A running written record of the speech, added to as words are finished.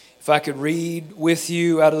If I could read with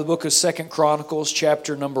you out of the book of 2 Chronicles,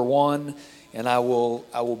 chapter number 1, and I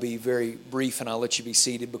will be very brief and I'll let you be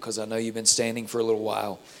seated because I know you've been standing for a little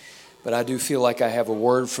while. But I do feel like I have a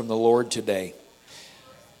word from the Lord today.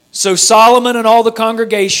 So Solomon and all the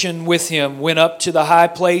congregation with him went up to the high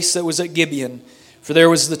place that was at Gibeon, for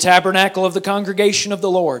there was the tabernacle of the congregation of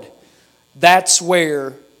the Lord. That's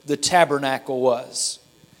where the tabernacle was.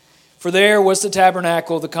 For there was the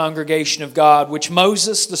tabernacle of the congregation of God, which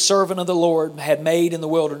Moses, the servant of the Lord, had made in the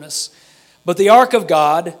wilderness. But the ark of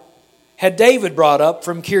God had David brought up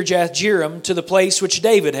from Kirjath-jearim to the place which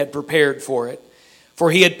David had prepared for it. For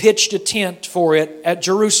he had pitched a tent for it at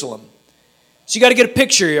Jerusalem. So you got to get a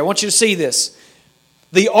picture here. I want you to see this.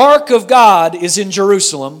 The ark of God is in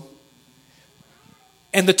Jerusalem,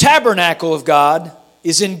 and the tabernacle of God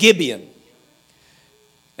is in Gibeon.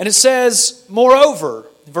 And it says, moreover,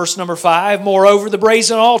 verse number 5, moreover, the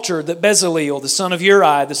brazen altar that Bezaleel, the son of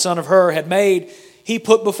Uri, the son of Hur, had made, he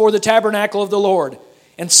put before the tabernacle of the Lord.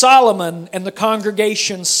 And Solomon and the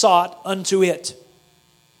congregation sought unto it.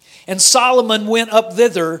 And Solomon went up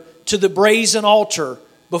thither to the brazen altar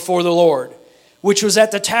before the Lord, which was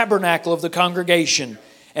at the tabernacle of the congregation,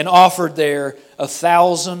 and offered there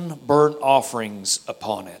 1,000 burnt offerings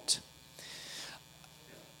upon it.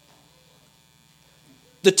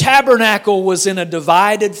 The tabernacle was in a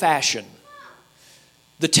divided fashion.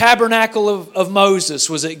 The tabernacle of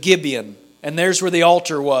Moses was at Gibeon, and there's where the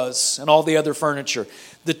altar was and all the other furniture.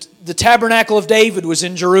 The tabernacle of David was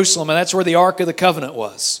in Jerusalem, and that's where the Ark of the Covenant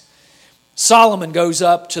was. Solomon goes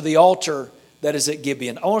up to the altar that is at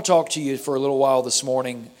Gibeon. I want to talk to you for a little while this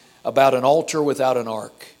morning about an altar without an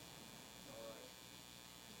ark.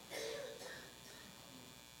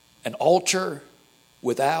 An altar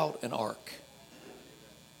without an ark.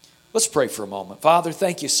 Let's pray for a moment. Father,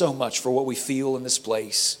 thank you so much for what we feel in this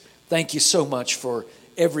place. Thank you so much for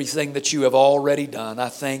everything that you have already done. I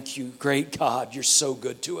thank you, great God. You're so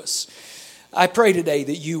good to us. I pray today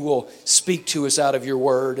that you will speak to us out of your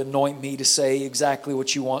word. Anoint me to say exactly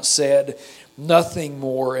what you want said. Nothing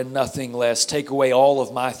more and nothing less. Take away all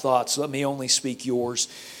of my thoughts. Let me only speak yours.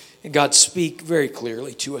 And God, speak very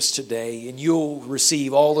clearly to us today, and you'll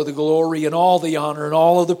receive all of the glory and all the honor and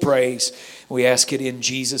all of the praise. We ask it in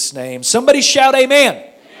Jesus' name. Somebody shout amen.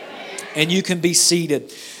 Amen. And you can be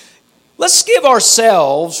seated. Let's give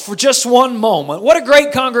ourselves for just one moment. What a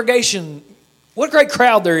great congregation, what a great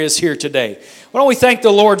crowd there is here today. Why don't we thank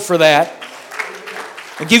the Lord for that?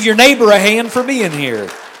 And give your neighbor a hand for being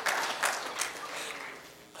here.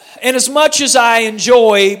 And as much as I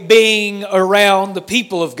enjoy being around the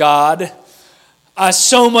people of God, I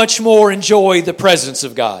so much more enjoy the presence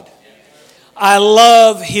of God. I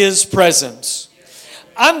love His presence.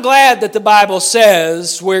 I'm glad that the Bible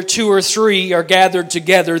says where 2 or 3 are gathered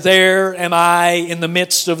together, there am I in the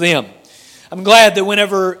midst of them. I'm glad that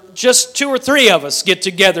whenever just 2 or 3 of us get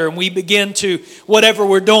together and we begin to, whatever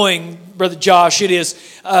we're doing, Brother Josh, it is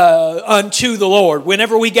unto the Lord.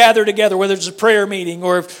 Whenever we gather together, whether it's a prayer meeting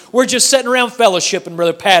or if we're just sitting around fellowshipping,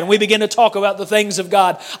 Brother Pat, and we begin to talk about the things of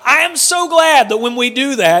God, I am so glad that when we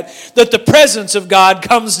do that the presence of God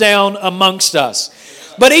comes down amongst us.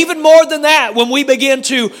 But even more than that, when we begin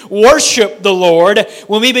to worship the Lord,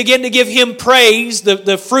 when we begin to give Him praise,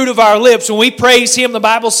 the fruit of our lips, when we praise Him, the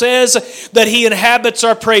Bible says that He inhabits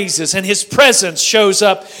our praises and His presence shows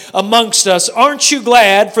up amongst us. Aren't you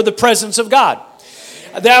glad for the presence of God?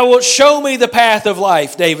 Thou wilt show me the path of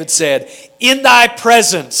life, David said. In thy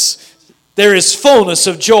presence there is fullness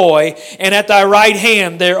of joy, and at thy right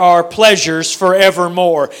hand there are pleasures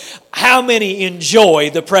forevermore. How many enjoy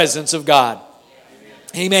the presence of God?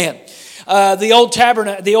 Amen.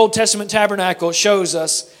 The Old Testament tabernacle shows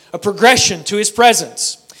us a progression to His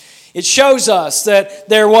presence. It shows us that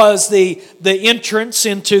there was the entrance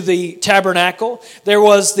into the tabernacle. There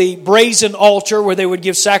was the brazen altar where they would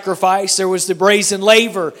give sacrifice. There was the brazen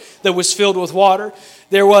laver that was filled with water.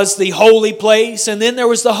 There was the holy place. And then there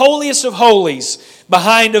was the holiest of holies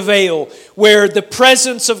behind a veil where the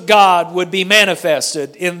presence of God would be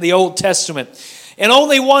manifested in the Old Testament. And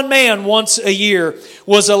only one man once a year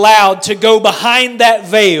was allowed to go behind that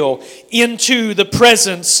veil into the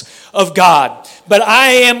presence of God. But I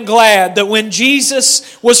am glad that when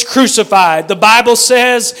Jesus was crucified, the Bible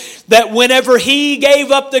says that whenever He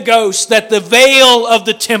gave up the ghost, that the veil of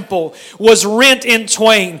the temple was rent in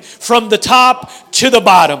twain from the top to the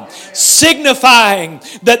bottom, signifying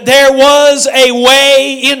that there was a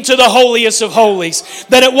way into the holiest of holies,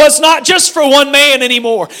 that it was not just for one man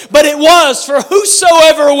anymore, but it was for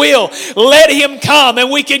whosoever will, let him come, and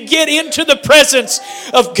we could get into the presence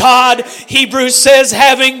of God. Hebrews says,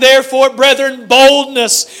 having therefore, brethren,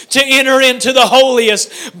 boldness to enter into the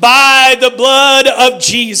holiest by the blood of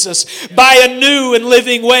Jesus, by a new and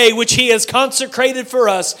living way which He has consecrated for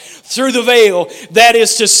us through the veil, that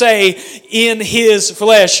is to say, in His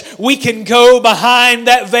flesh. We can go behind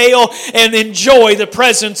that veil and enjoy the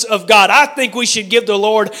presence of God. I think we should give the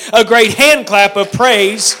Lord a great hand clap of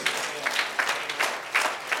praise,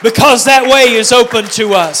 because that way is open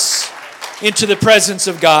to us into the presence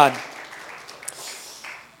of God.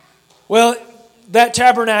 Well, that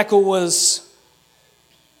tabernacle was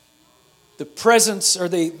the presence, or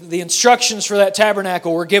the instructions for that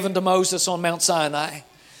tabernacle were given to Moses on Mount Sinai.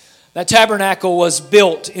 That tabernacle was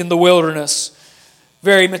built in the wilderness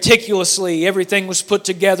very meticulously. Everything was put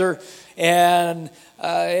together, and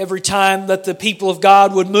every time that the people of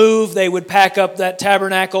God would move, they would pack up that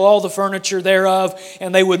tabernacle, all the furniture thereof,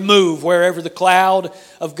 and they would move wherever the cloud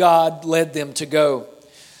of God led them to go.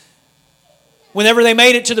 Whenever they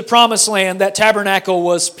made it to the promised land, that tabernacle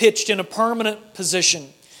was pitched in a permanent position.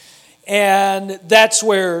 And that's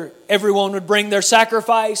where everyone would bring their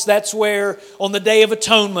sacrifice. That's where, on the Day of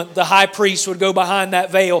Atonement, the high priest would go behind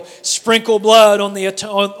that veil, sprinkle blood on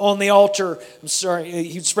the altar.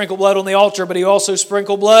 He'd sprinkle blood on the altar, but he also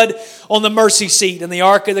sprinkled blood on the mercy seat and the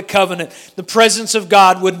Ark of the Covenant. The presence of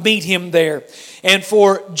God would meet him there. And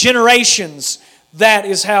for generations, that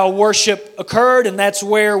is how worship occurred, and that's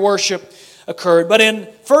where worship occurred. But in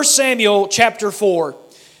 1 Samuel chapter 4,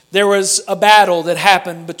 there was a battle that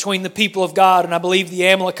happened between the people of God and I believe the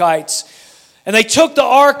Amalekites. And they took the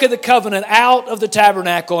Ark of the Covenant out of the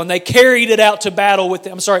tabernacle and they carried it out to battle with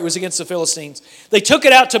them. It was against the Philistines. They took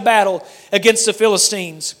it out to battle against the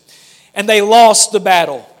Philistines, and they lost the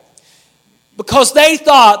battle because they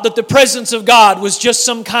thought that the presence of God was just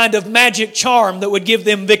some kind of magic charm that would give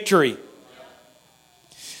them victory.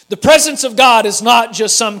 The presence of God is not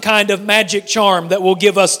just some kind of magic charm that will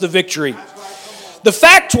give us the victory. The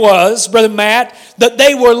fact was, Brother Matt, that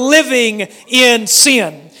they were living in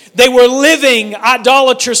sin. They were living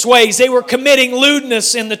idolatrous ways. They were committing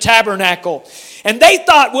lewdness in the tabernacle. And they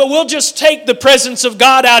thought, well, we'll just take the presence of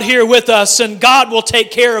God out here with us and God will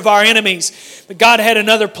take care of our enemies. But God had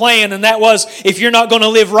another plan, and that was, if you're not going to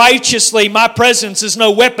live righteously, my presence is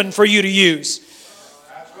no weapon for you to use.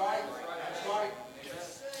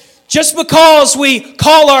 Just because we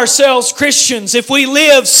call ourselves Christians, if we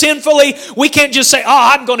live sinfully, we can't just say,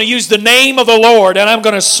 I'm going to use the name of the Lord and I'm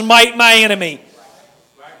going to smite my enemy.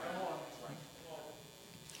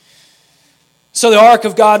 So the Ark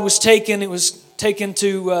of God was taken. It was taken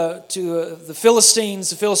to the Philistines.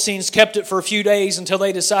 The Philistines kept it for a few days until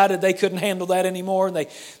they decided they couldn't handle that anymore. And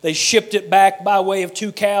they shipped it back by way of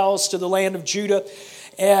 2 cows to the land of Judah.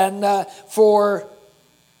 And for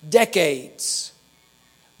decades,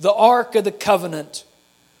 the Ark of the Covenant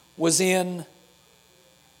was in, I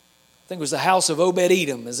think it was the house of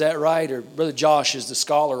Obed-Edom. Is that right? Or Brother Josh is the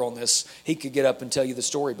scholar on this. He could get up and tell you the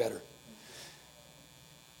story better.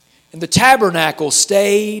 And the tabernacle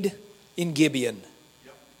stayed in Gibeon.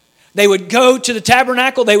 They would go to the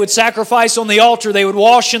tabernacle. They would sacrifice on the altar. They would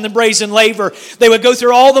wash in the brazen laver. They would go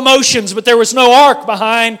through all the motions, but there was no ark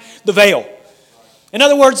behind the veil. In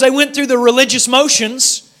other words, they went through the religious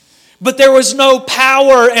motions, but there was no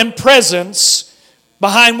power and presence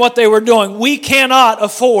behind what they were doing. We cannot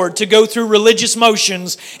afford to go through religious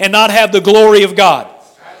motions and not have the glory of God.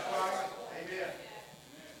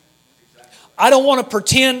 I don't want to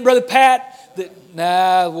pretend, Brother Pat,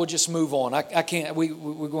 that we'll just move on. I can't. We're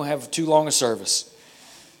going to have too long a service.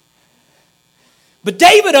 But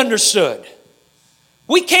David understood.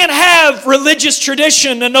 We can't have religious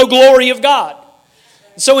tradition and no glory of God.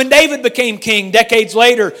 So when David became king decades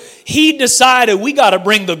later, he decided we got to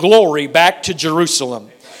bring the glory back to Jerusalem.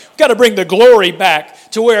 We've got to bring the glory back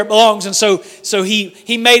to where it belongs. And so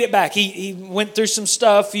he made it back. He went through some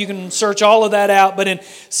stuff. You can search all of that out. But in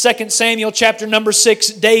 2 Samuel chapter number 6,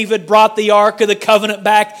 David brought the Ark of the Covenant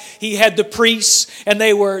back. He had the priests, and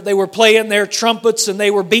they were playing their trumpets, and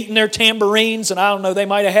they were beating their tambourines. And I don't know, they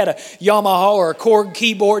might have had a Yamaha or a Korg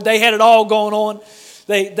keyboard. They had it all going on.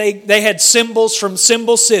 They had cymbals from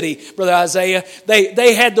Cymbal City, Brother Isaiah.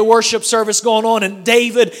 They had the worship service going on, and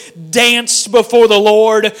David danced before the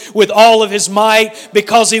Lord with all of his might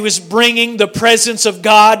because he was bringing the presence of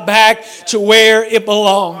God back to where it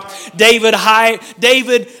belonged. David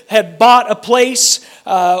had bought a place,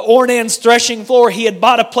 Ornan's threshing floor. He had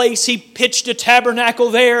bought a place. He pitched a tabernacle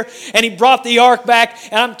there, and he brought the ark back.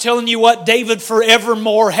 And I'm telling you what, David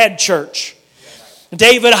forevermore had church.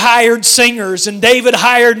 David hired singers, and David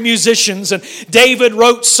hired musicians, and David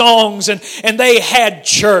wrote songs, and they had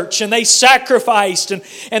church, and they sacrificed,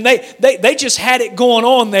 and they just had it going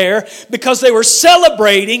on there because they were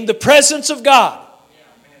celebrating the presence of God.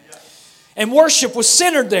 And worship was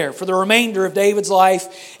centered there for the remainder of David's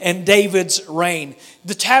life and David's reign.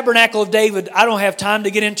 The tabernacle of David, I don't have time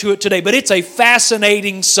to get into it today, but it's a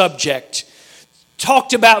fascinating subject.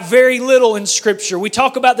 Talked about very little in Scripture. We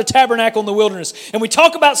talk about the tabernacle in the wilderness, and we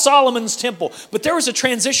talk about Solomon's temple. But there was a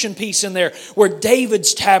transition piece in there where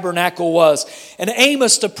David's tabernacle was. And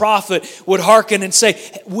Amos the prophet would hearken and say,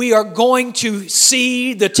 we are going to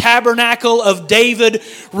see the tabernacle of David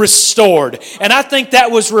restored. And I think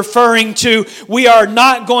that was referring to, we are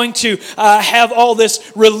not going to have all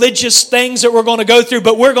this religious things that we're going to go through,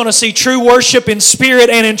 but we're going to see true worship in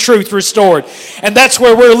spirit and in truth restored. And that's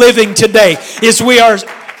where we're living today, is we are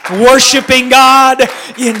worshiping God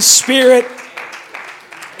in spirit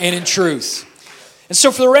and in truth. And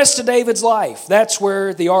so for the rest of David's life, that's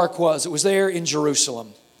where the ark was. It was there in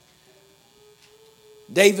Jerusalem.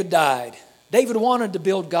 David died. David wanted to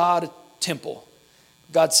build God a temple.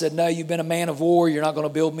 God said, no, you've been a man of war. You're not going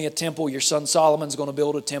to build me a temple. Your son Solomon's going to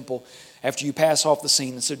build a temple after you pass off the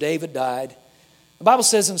scene. And so David died. The Bible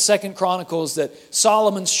says in 2 Chronicles that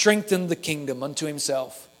Solomon strengthened the kingdom unto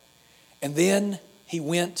himself. And then he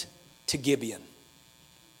went to Gibeon.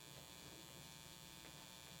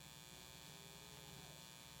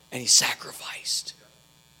 And he sacrificed.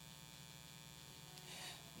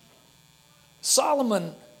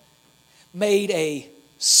 Solomon made a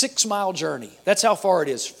 6-mile journey. That's how far it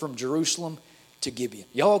is from Jerusalem to Gibeon.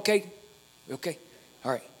 Y'all okay? Okay?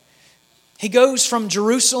 All right. He goes from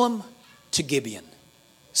Jerusalem to Gibeon.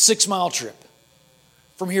 6-mile trip.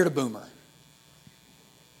 From here to Boomer.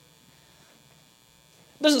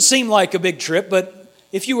 Doesn't seem like a big trip, but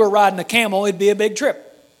if you were riding a camel, it'd be a big trip.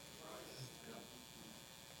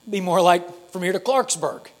 It'd be more like from here to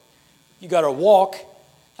Clarksburg. You got to walk.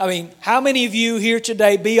 I mean, how many of you here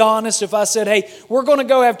today, be honest, if I said, hey, we're going to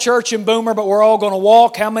go have church in Boomer, but we're all going to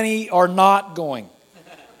walk, how many are not going?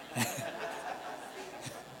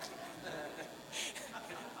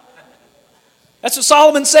 That's what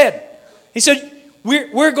Solomon said. He said,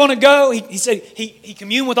 we're going to go, he said, he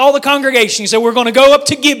communed with all the congregation. He said, we're going to go up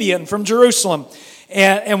to Gibeon from Jerusalem,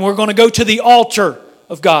 and we're going to go to the altar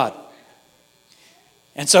of God.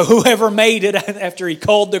 And so whoever made it, after he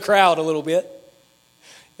called the crowd a little bit,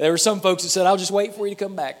 there were some folks that said, I'll just wait for you to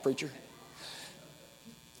come back, preacher.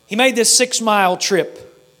 He made this 6-mile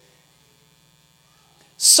trip.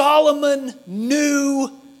 Solomon knew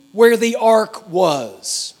where the ark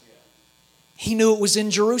was. He knew it was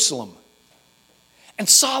in Jerusalem. And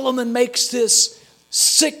Solomon makes this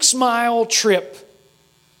 6-mile trip.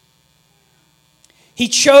 He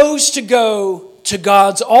chose to go to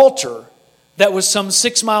God's altar that was some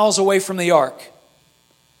 6 miles away from the ark.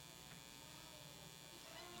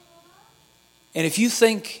 And if you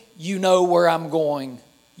think you know where I'm going,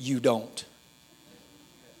 you don't.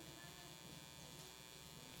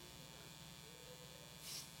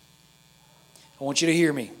 I want you to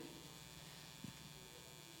hear me.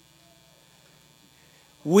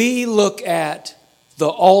 We look at the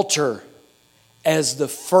altar as the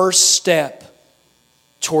first step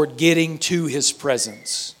toward getting to His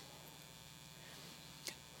presence.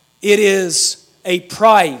 It is a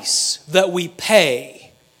price that we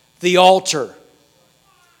pay, the altar.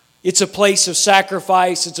 It's a place of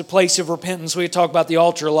sacrifice. It's a place of repentance. We talk about the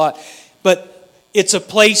altar a lot. But it's a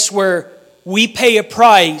place where we pay a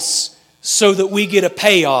price so that we get a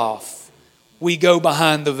payoff. We go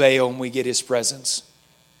behind the veil and we get His presence.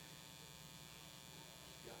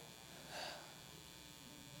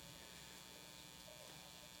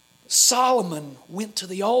 Solomon went to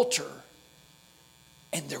the altar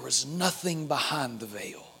and there was nothing behind the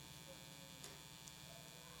veil.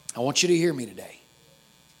 I want you to hear me today.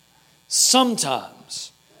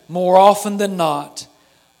 Sometimes, more often than not,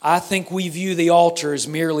 I think we view the altar as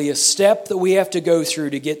merely a step that we have to go through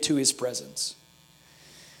to get to His presence.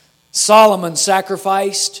 Solomon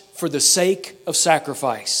sacrificed for the sake of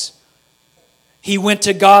sacrifice. He went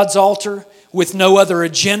to God's altar with no other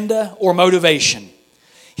agenda or motivation.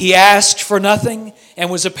 He asked for nothing and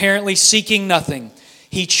was apparently seeking nothing.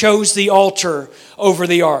 He chose the altar over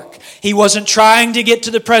the ark. He wasn't trying to get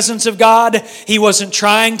to the presence of God. He wasn't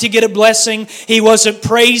trying to get a blessing. He wasn't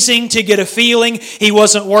praising to get a feeling. He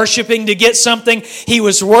wasn't worshiping to get something. He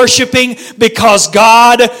was worshiping because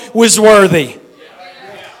God was worthy.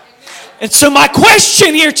 And so my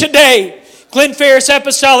question here today, Glen Ferris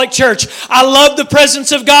Apostolic Church, I love the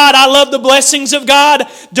presence of God. I love the blessings of God.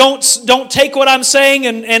 Don't take what I'm saying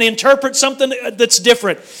and interpret something that's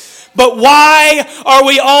different. But why are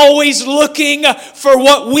we always looking for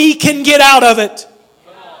what we can get out of it?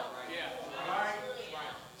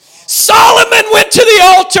 Solomon went to the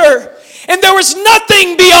altar, and there was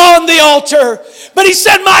nothing beyond the altar. But he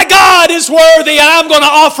said, my God is worthy, and I'm going to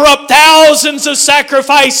offer up thousands of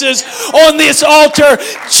sacrifices on this altar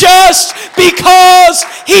just because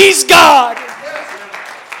He's God.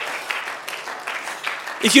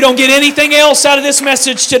 If you don't get anything else out of this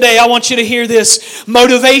message today, I want you to hear this.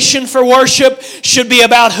 Motivation for worship should be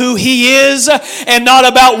about who He is and not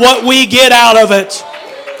about what we get out of it.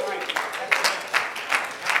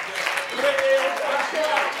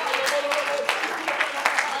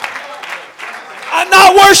 I'm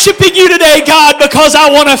not worshiping you today, God, because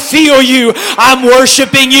I want to feel you. I'm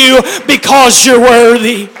worshiping you because you're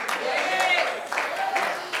worthy.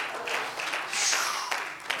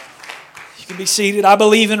 You can be seated. I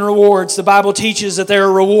believe in rewards. The Bible teaches that there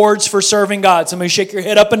are rewards for serving God. Somebody shake your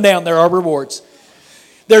head up and down. There are rewards.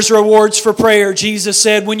 There's rewards for prayer. Jesus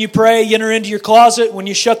said, when you pray, you enter into your closet. When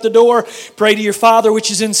you shut the door, pray to your Father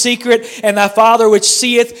which is in secret, and thy Father which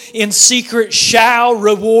seeth in secret shall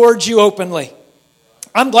reward you openly.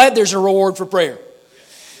 I'm glad there's a reward for prayer.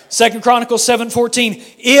 2 Chronicles 7:14.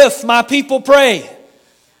 If my people pray,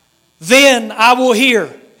 then I will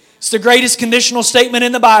hear. It's the greatest conditional statement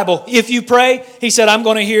in the Bible. If you pray, He said, I'm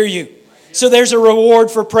going to hear you. So there's a reward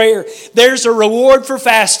for prayer. There's a reward for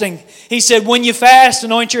fasting. He said, when you fast,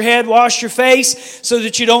 anoint your head, wash your face, so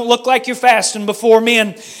that you don't look like you're fasting before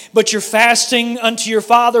men, but you're fasting unto your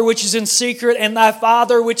Father which is in secret, and thy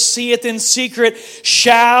Father which seeth in secret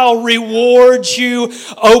shall reward you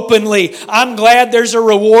openly. I'm glad there's a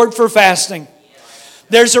reward for fasting.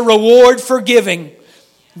 There's a reward for giving.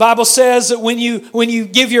 The Bible says that when you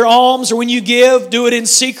give your alms, or when you give, do it in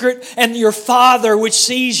secret, and your Father which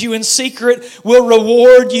sees you in secret will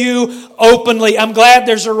reward you openly. I'm glad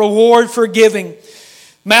there's a reward for giving.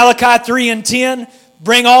 Malachi 3:10,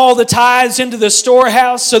 bring all the tithes into the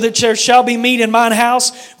storehouse, so that there shall be meat in mine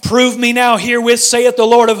house. Prove me now herewith, saith the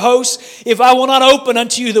Lord of hosts, if I will not open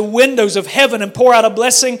unto you the windows of heaven and pour out a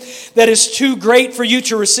blessing that is too great for you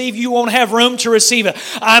to receive, you won't have room to receive it.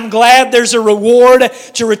 I'm glad there's a reward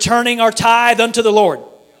to returning our tithe unto the Lord.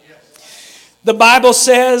 The Bible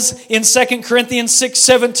says in 2 Corinthians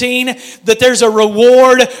 6:17 that there's a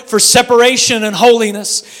reward for separation and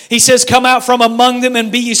holiness. He says, come out from among them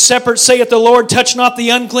and be ye separate, saith the Lord, touch not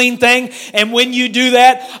the unclean thing. And when you do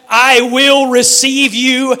that, I will receive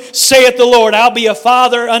you, saith the Lord. I'll be a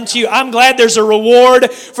father unto you. I'm glad there's a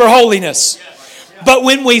reward for holiness. But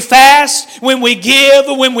when we fast, when we give,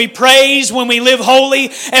 when we praise, when we live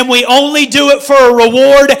holy, and we only do it for a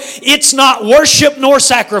reward, it's not worship nor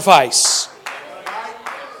sacrifice.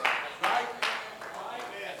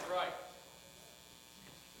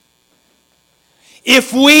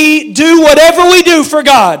 If we do whatever we do for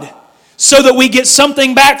God so that we get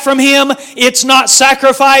something back from Him, it's not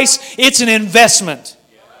sacrifice, it's an investment.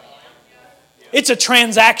 It's a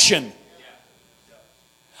transaction.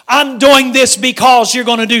 I'm doing this because you're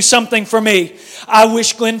going to do something for me. I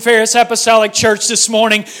wish Glen Ferris Apostolic Church this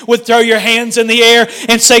morning would throw your hands in the air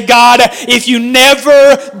and say, God, if you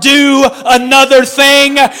never do another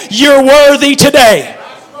thing, you're worthy today.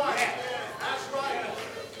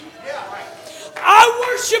 I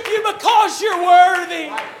worship you because you're worthy.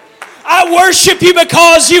 I worship you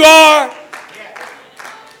because you are.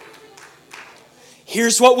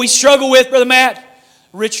 Here's what we struggle with, Brother Matt.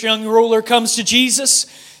 Rich young ruler comes to Jesus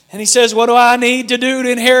and he says, what do I need to do to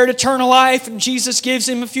inherit eternal life? And Jesus gives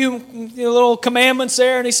him a few little commandments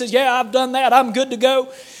there. And he says, yeah, I've done that. I'm good to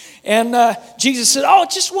go. And Jesus said, oh,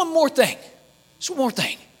 just one more thing. Just one more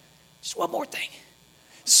thing. Just one more thing.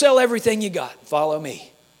 Sell everything you got and follow me.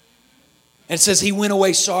 And it says he went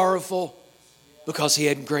away sorrowful because he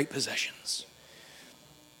had great possessions.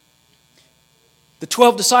 The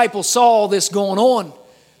 12 disciples saw all this going on.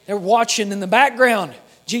 They were watching in the background.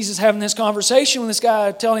 Jesus having this conversation with this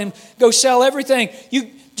guy, telling him, go sell everything.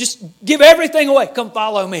 You just give everything away. Come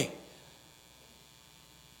follow me.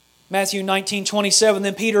 Matthew 19:27,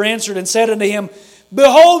 then Peter answered and said unto him,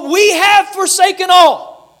 behold, we have forsaken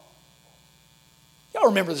all. Y'all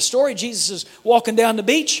remember the story. Jesus is walking down the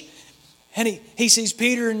beach. And he sees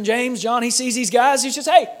Peter and James, John. He sees these guys. He says,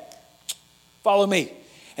 hey, follow me.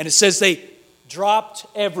 And it says they dropped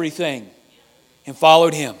everything and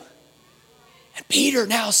followed him. And Peter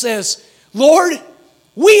now says, Lord,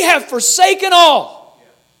 we have forsaken all.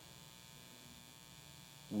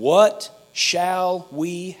 What shall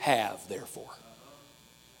we have, therefore?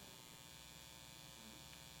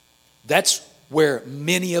 That's where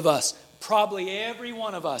many of us, probably every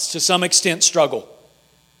one of us, to some extent struggle.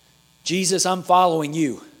 Jesus, I'm following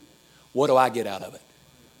you. What do I get out of it?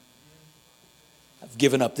 I've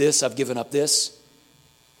given up this. I've given up this.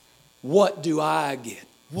 What do I get?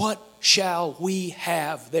 What shall we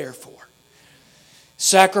have, therefore?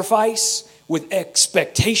 Sacrifice with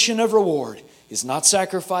expectation of reward is not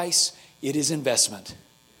sacrifice, it is investment.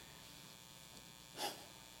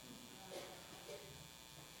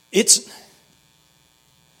 It's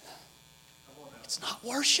not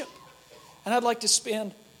worship. And I'd like to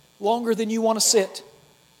spend longer than you want to sit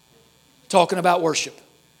talking about worship.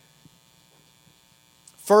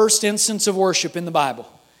 First instance of worship in the Bible,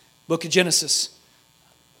 book of Genesis.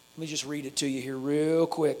 Let me just read it to you here real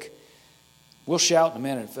quick. We'll shout in a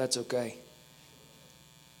minute if that's okay.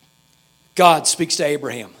 God speaks to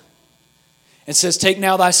Abraham and says, take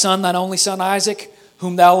now thy son, thine only son Isaac,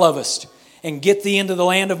 whom thou lovest, and get thee into the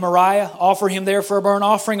land of Moriah. Offer him there for a burnt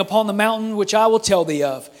offering upon the mountain which I will tell thee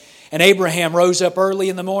of. And Abraham rose up early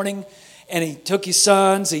in the morning, and he took his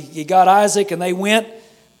sons. He got Isaac, and they went.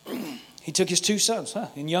 He took his two sons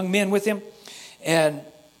and young men with him, and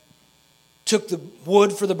took the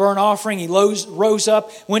wood for the burnt offering. He rose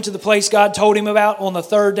up, went to the place God told him about. On the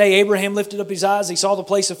third day, Abraham lifted up his eyes. He saw the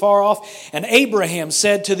place afar off. And Abraham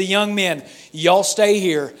said to the young men, y'all stay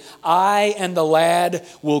here. I and the lad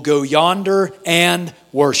will go yonder and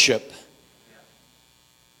worship.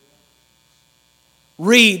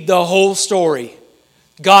 Read the whole story.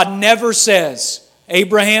 God never says,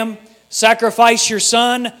 Abraham, sacrifice your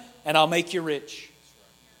son and I'll make you rich.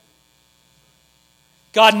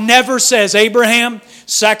 God never says, Abraham,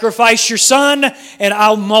 sacrifice your son and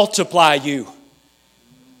I'll multiply you.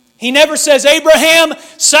 He never says, Abraham,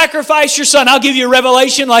 sacrifice your son. I'll give you a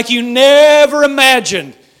revelation like you never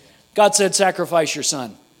imagined. God said, sacrifice your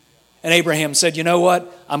son. And Abraham said, you know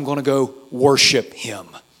what? I'm going to go worship him.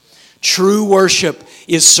 True worship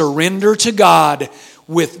is surrender to God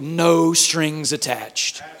with no strings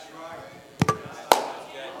attached.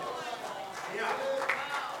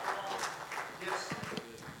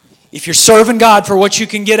 If you're serving God for what you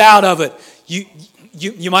can get out of it,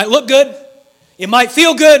 you might look good, it might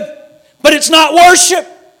feel good, but it's not worship.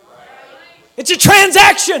 It's a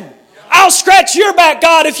transaction. I'll scratch your back,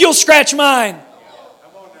 God, if you'll scratch mine.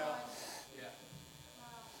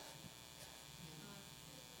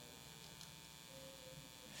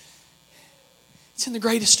 It's in the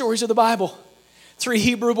greatest stories of the Bible. 3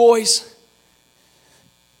 Hebrew boys.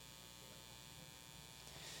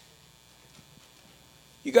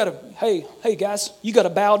 You got to, hey guys, you got to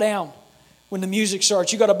bow down when the music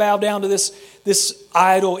starts. You got to bow down to this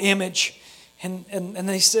idol image. And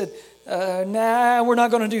they said, nah, we're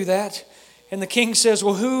not going to do that. And the king says,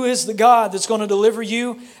 well, who is the God that's going to deliver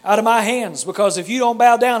you out of my hands? Because if you don't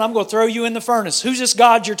bow down, I'm going to throw you in the furnace. Who's this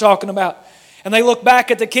God you're talking about? And they look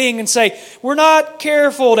back at the king and say, we're not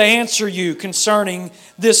careful to answer you concerning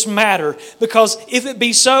this matter, because if it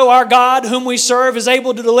be so, our God whom we serve is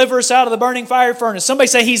able to deliver us out of the burning fire furnace. Somebody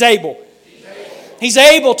say he's able. He's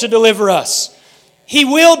able to deliver us. He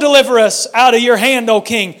will deliver us out of your hand, O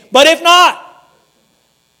king. But if not,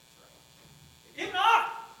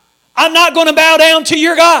 I'm not going to bow down to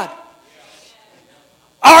your God.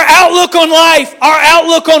 Our outlook on life, our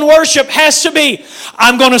outlook on worship has to be,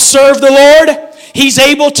 I'm going to serve the Lord. He's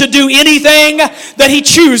able to do anything that He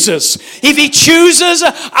chooses. If He chooses,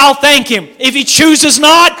 I'll thank Him. If He chooses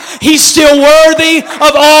not, He's still worthy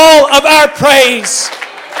of all of our praise.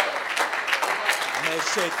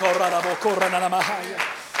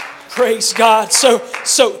 Praise God. So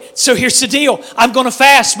here's the deal. I'm going to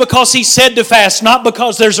fast because He said to fast, not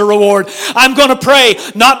because there's a reward. I'm going to pray,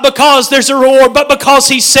 not because there's a reward, but because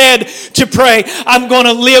He said to pray. I'm going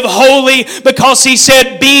to live holy because He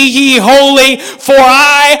said, be ye holy, for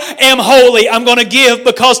I am holy. I'm going to give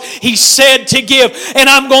because He said to give. And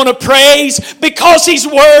I'm going to praise because He's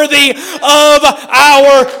worthy of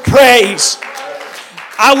our praise.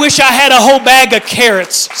 I wish I had a whole bag of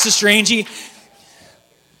carrots, Sister Angie.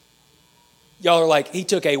 Y'all are like, he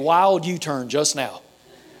took a wild U-turn just now.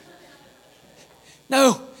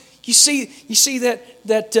 No, you see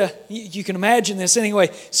that you can imagine this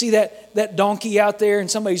anyway. See that donkey out there,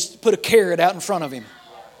 and somebody's put a carrot out in front of him.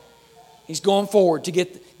 He's going forward to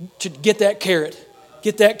get that carrot.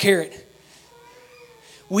 Get that carrot.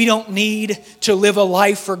 We don't need to live a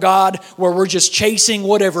life for God where we're just chasing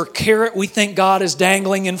whatever carrot we think God is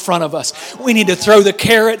dangling in front of us. We need to throw the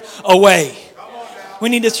carrot away. We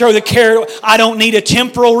need to throw the carrot. I don't need a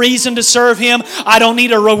temporal reason to serve Him. I don't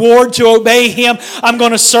need a reward to obey Him. I'm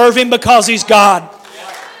going to serve Him because He's God.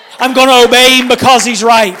 I'm going to obey Him because He's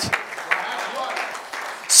right.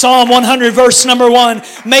 Psalm 100 verse number 1.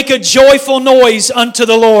 Make a joyful noise unto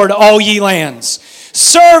the Lord, all ye lands.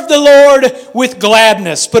 Serve the Lord with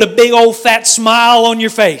gladness. Put a big old fat smile on your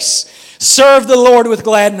face. Serve the Lord with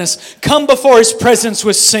gladness. Come before His presence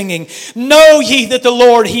with singing. Know ye that the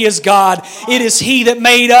Lord, He is God. It is He that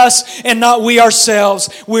made us and not we ourselves.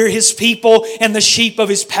 We're His people and the sheep of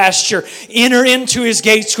His pasture. Enter into His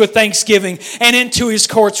gates with thanksgiving and into His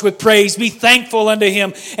courts with praise. Be thankful unto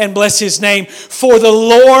Him and bless His name. For the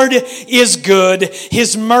Lord is good.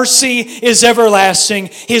 His mercy is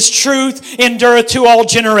everlasting. His truth endureth to all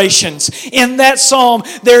generations. In that psalm,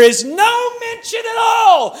 there is no mention at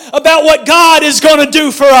all about what God is going to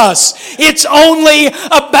do for us. It's only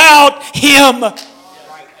about Him.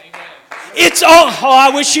 It's all,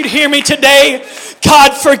 I wish you'd hear me today.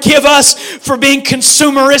 God, forgive us for being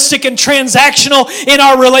consumeristic and transactional in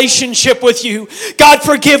our relationship with You. God,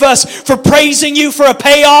 forgive us for praising You for a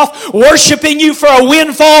payoff, worshiping You for a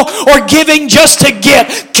windfall, or giving just to get.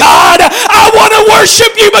 God, I want to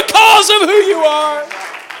worship You because of who You are.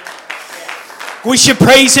 We should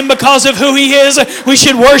praise Him because of who He is. We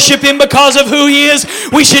should worship Him because of who He is.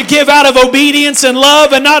 We should give out of obedience and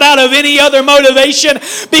love and not out of any other motivation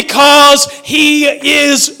because He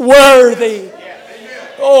is worthy.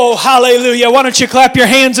 Oh, hallelujah. Why don't you clap your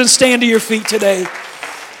hands and stand to your feet today?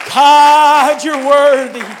 God, You're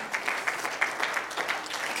worthy.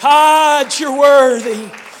 God, You're worthy.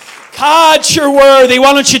 God, You're worthy.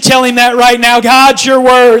 Why don't you tell Him that right now? God, You're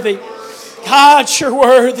worthy. God, You're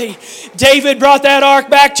worthy. David brought that ark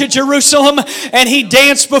back to Jerusalem and he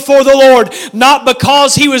danced before the Lord. Not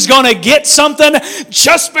because he was going to get something,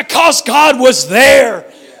 just because God was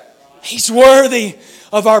there. He's worthy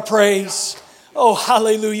of our praise. Oh,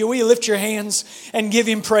 hallelujah. Will you lift your hands and give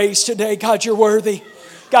Him praise today? God, You're worthy.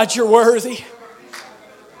 God, You're worthy.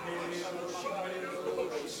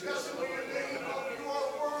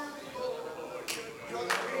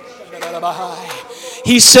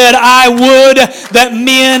 He said, I would that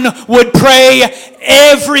men would pray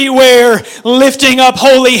everywhere, lifting up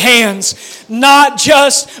holy hands. Not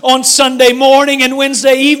just on Sunday morning and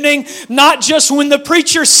Wednesday evening, not just when the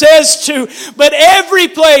preacher says to, but every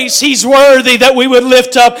place He's worthy that we would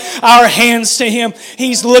lift up our hands to Him.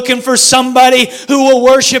 He's looking for somebody who will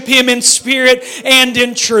worship Him in spirit and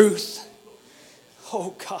in truth.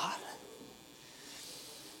 Oh God.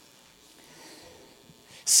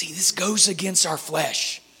 See, this goes against our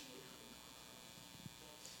flesh.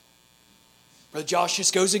 Brother Josh, this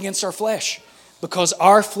goes against our flesh. Because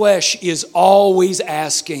our flesh is always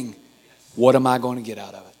asking, what am I going to get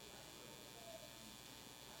out of it?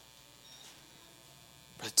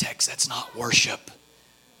 Brother Tex, that's not worship.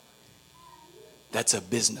 That's a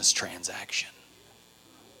business transaction.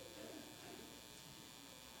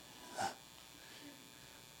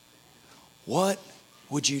 What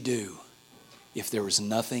would you do if there was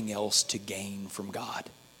nothing else to gain from God?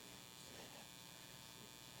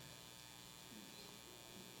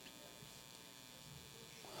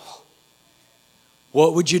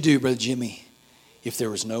 What would you do, Brother Jimmy, if there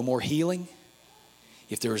was no more healing?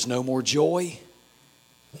 If there was no more joy?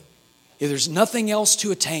 If there's nothing else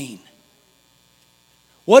to attain?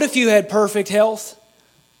 What if you had perfect health?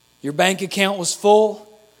 Your bank account was full?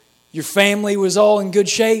 Your family was all in good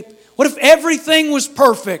shape? What if everything was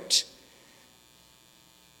perfect?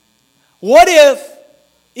 What if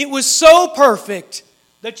it was so perfect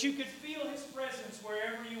that you could feel His presence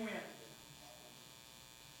wherever you went?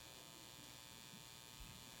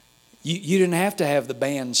 You didn't have to have the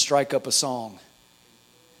band strike up a song.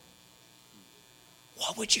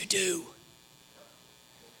 What would you do?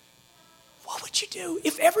 What would you do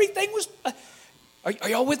if everything was... Are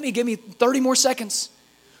y'all with me? Give me 30 more seconds.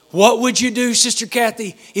 What would you do, Sister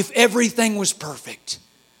Kathy, if everything was perfect?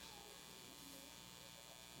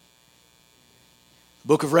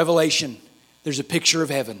 Book of Revelation, there's a picture of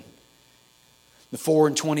heaven. The 4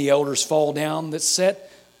 and 20 elders fall down that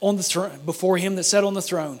sat on the throne, before Him that sat on the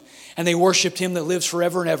throne, and they worshiped Him that lives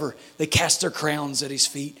forever and ever. They cast their crowns at His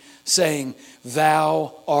feet, saying,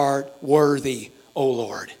 Thou art worthy, O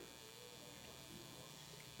Lord.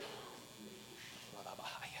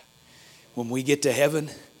 When we get to heaven,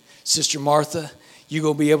 Sister Martha, you're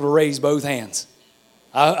going to be able to raise both hands.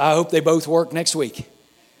 I hope they both work next week.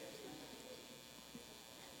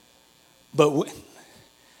 But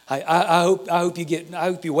I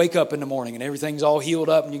hope you wake up in the morning and everything's all healed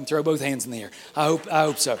up and you can throw both hands in the air. I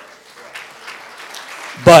hope so.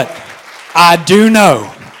 But I do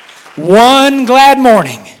know one glad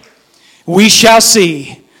morning we shall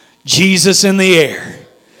see Jesus in the air.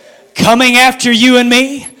 Coming after you and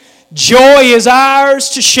me, joy is ours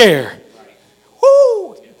to share.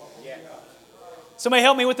 Woo! Somebody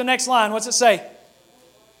help me with the next line. What's it say?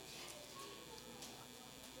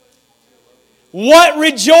 What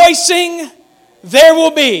rejoicing there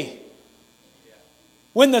will be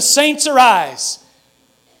when the saints arise,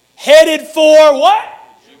 headed for what?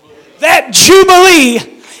 That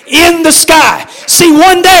Jubilee in the sky. See,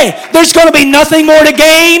 one day there's going to be nothing more to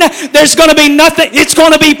gain. There's going to be nothing. It's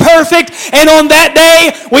going to be perfect. And on that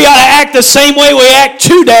day, we ought to act the same way we act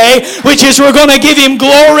today, which is we're going to give Him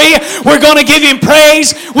glory. We're going to give Him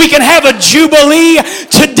praise. We can have a Jubilee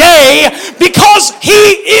today because He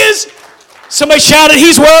is. Somebody shouted,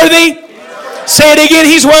 He's worthy. Say it again,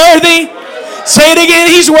 He's worthy. Say it again,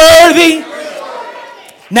 He's worthy.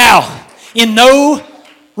 Now, in no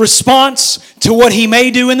response to what He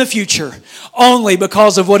may do in the future, only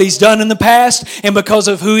because of what He's done in the past and because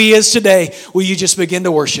of who He is today, will you just begin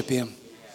to worship Him?